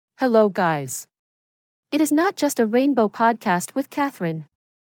Hello, guys. It is not just a rainbow podcast with Catherine.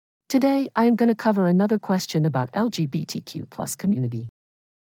 Today, I am going to cover another question about LGBTQ+ community.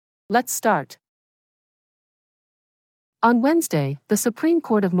 Let's start. On Wednesday, the Supreme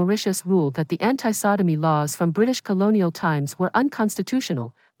Court of Mauritius ruled that the anti-sodomy laws from British colonial times were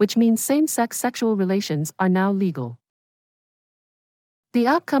unconstitutional, which means same-sex sexual relations are now legal. The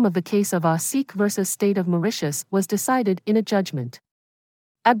outcome of the case of Sikh versus State of Mauritius was decided in a judgment.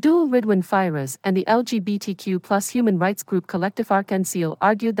 Abdul Ridwan Firas and the LGBTQ+ human rights group Collectif Arc-en-Ciel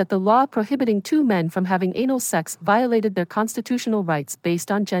argued that the law prohibiting two men from having anal sex violated their constitutional rights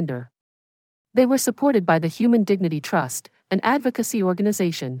based on gender. They were supported by the Human Dignity Trust, an advocacy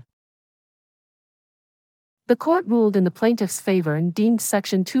organization. The court ruled in the plaintiff's favor and deemed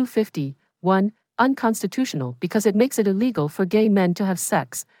Section 250(1) unconstitutional because it makes it illegal for gay men to have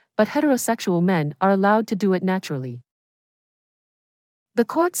sex, but heterosexual men are allowed to do it naturally. The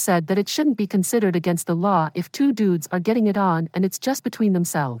court said that it shouldn't be considered against the law if two dudes are getting it on and it's just between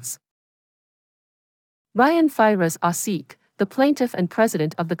themselves. Ryan Firas Sikh, the plaintiff and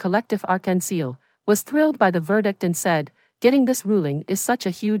president of the Collectif Arc-en-Ciel, was thrilled by the verdict and said, "Getting this ruling is such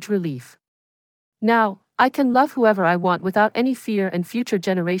a huge relief. Now, I can love whoever I want without any fear, and future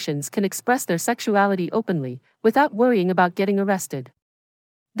generations can express their sexuality openly, without worrying about getting arrested."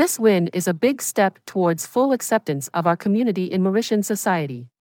 This win is a big step towards full acceptance of our community in Mauritian society.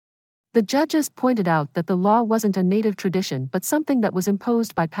 The judges pointed out that the law wasn't a native tradition but something that was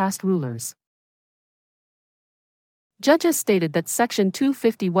imposed by past rulers. Judges stated that Section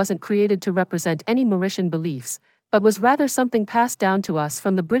 250 wasn't created to represent any Mauritian beliefs, but was rather something passed down to us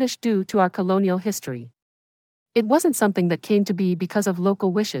from the British due to our colonial history. It wasn't something that came to be because of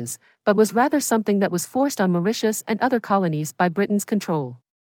local wishes, but was rather something that was forced on Mauritius and other colonies by Britain's control.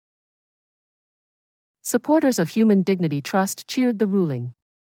 Supporters of Human Dignity Trust cheered the ruling.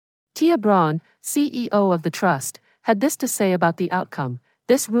 Tia Braun, CEO of the trust, had this to say about the outcome: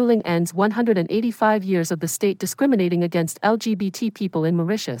 "This ruling ends 185 years of the state discriminating against LGBT people in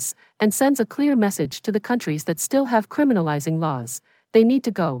Mauritius, and sends a clear message to the countries that still have criminalizing laws. They need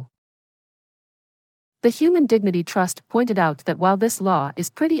to go." The Human Dignity Trust pointed out that while this law is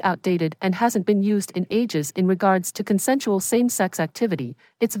pretty outdated and hasn't been used in ages in regards to consensual same-sex activity,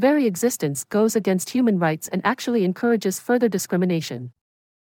 its very existence goes against human rights and actually encourages further discrimination.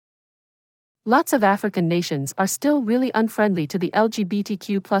 Lots of African nations are still really unfriendly to the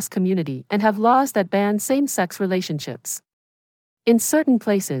LGBTQ+ community and have laws that ban same-sex relationships. In certain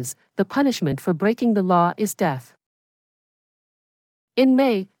places, the punishment for breaking the law is death. In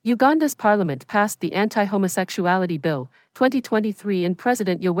May, Uganda's parliament passed the Anti-Homosexuality Bill, 2023, and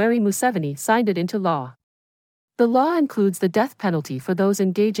President Yoweri Museveni signed it into law. The law includes the death penalty for those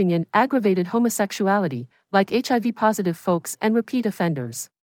engaging in aggravated homosexuality, like HIV-positive folks and repeat offenders.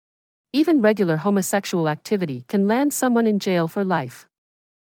 Even regular homosexual activity can land someone in jail for life.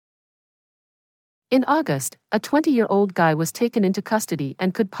 In August, a 20-year-old guy was taken into custody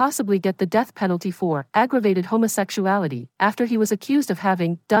and could possibly get the death penalty for aggravated homosexuality after he was accused of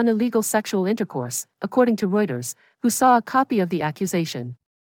having done illegal sexual intercourse, according to Reuters, who saw a copy of the accusation.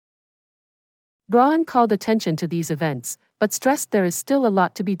 Braun called attention to these events, but stressed there is still a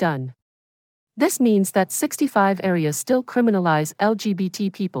lot to be done. This means that 65 areas still criminalize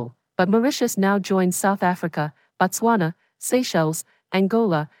LGBT people, but Mauritius now joins South Africa, Botswana, Seychelles,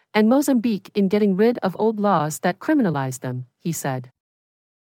 Angola, and Mozambique in getting rid of old laws that criminalize them, he said.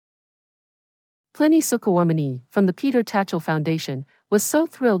 Pliny Sukawarmani, from the Peter Tatchell Foundation, was so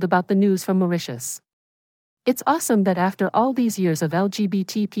thrilled about the news from Mauritius. "It's awesome that after all these years of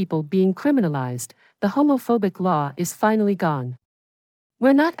LGBT people being criminalized, the homophobic law is finally gone.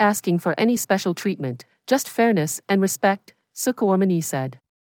 We're not asking for any special treatment, just fairness and respect," Sukawarmani said.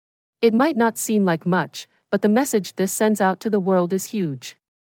 "It might not seem like much, but the message this sends out to the world is huge.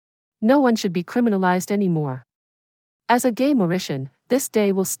 No one should be criminalized anymore. As a gay Mauritian, this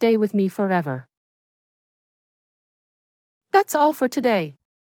day will stay with me forever." That's all for today.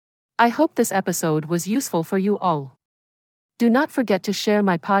 I hope this episode was useful for you all. Do not forget to share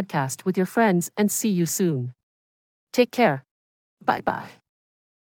my podcast with your friends and see you soon. Take care. Bye-bye.